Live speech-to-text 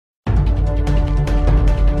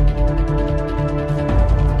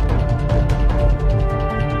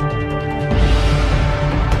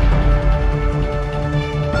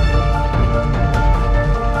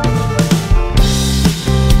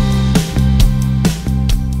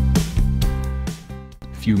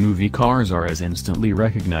few movie cars are as instantly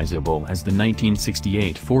recognizable as the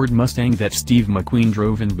 1968 Ford Mustang that Steve McQueen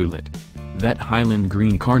drove in Bullitt. That Highland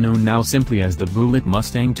green car known now simply as the Bullitt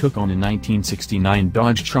Mustang took on a 1969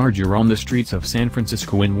 Dodge Charger on the streets of San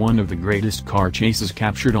Francisco in one of the greatest car chases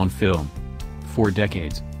captured on film. For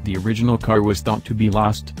decades, the original car was thought to be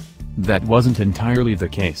lost. That wasn't entirely the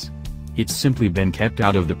case. It's simply been kept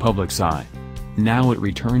out of the public's eye. Now it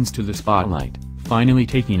returns to the spotlight, finally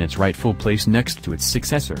taking its rightful place next to its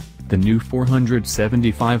successor, the new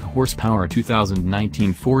 475-horsepower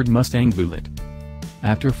 2019 Ford Mustang Bullitt.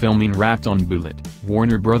 After filming wrapped on Bullitt,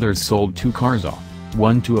 Warner Brothers sold two cars off,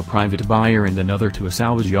 one to a private buyer and another to a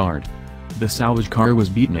salvage yard. The salvage car was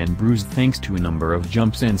beaten and bruised thanks to a number of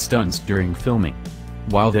jumps and stunts during filming.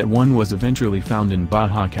 While that one was eventually found in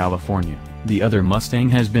Baja California, the other Mustang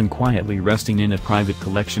has been quietly resting in a private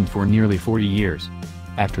collection for nearly 40 years.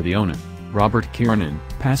 After the owner, Robert Kiernan,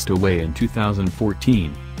 passed away in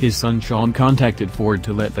 2014, his son Sean contacted Ford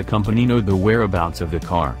to let the company know the whereabouts of the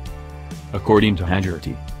car. According to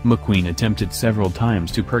Hagerty, McQueen attempted several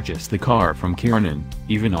times to purchase the car from Kiernan,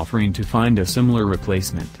 even offering to find a similar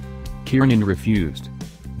replacement. Kiernan refused.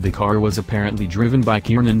 The car was apparently driven by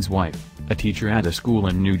Kiernan's wife, a teacher at a school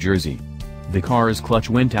in New Jersey. The car's clutch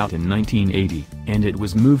went out in 1980, and it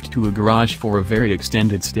was moved to a garage for a very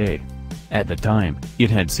extended stay. At the time, it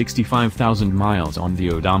had 65,000 miles on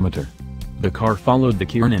the odometer. The car followed the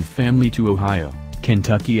Kiernan family to Ohio,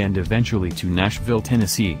 Kentucky and eventually to Nashville,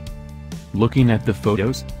 Tennessee. Looking at the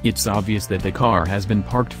photos, it's obvious that the car has been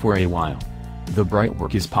parked for a while. The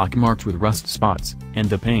brightwork is pockmarked with rust spots, and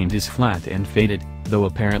the paint is flat and faded, though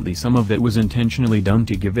apparently some of it was intentionally done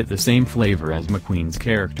to give it the same flavor as McQueen's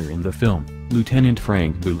character in the film, Lieutenant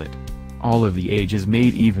Frank Bullitt. All of the age is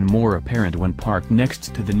made even more apparent when parked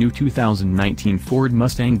next to the new 2019 Ford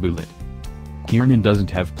Mustang Bullitt. Kiernan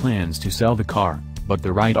doesn't have plans to sell the car, but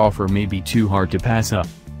the right offer may be too hard to pass up.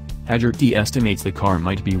 Hagerty estimates the car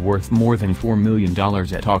might be worth more than $4 million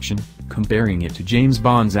at auction, comparing it to James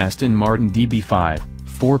Bond's Aston Martin DB5,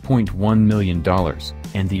 $4.1 million,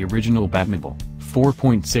 and the original Batmobile,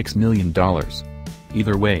 $4.6 million.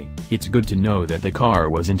 Either way, it's good to know that the car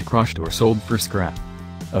wasn't crushed or sold for scrap.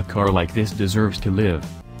 A car like this deserves to live.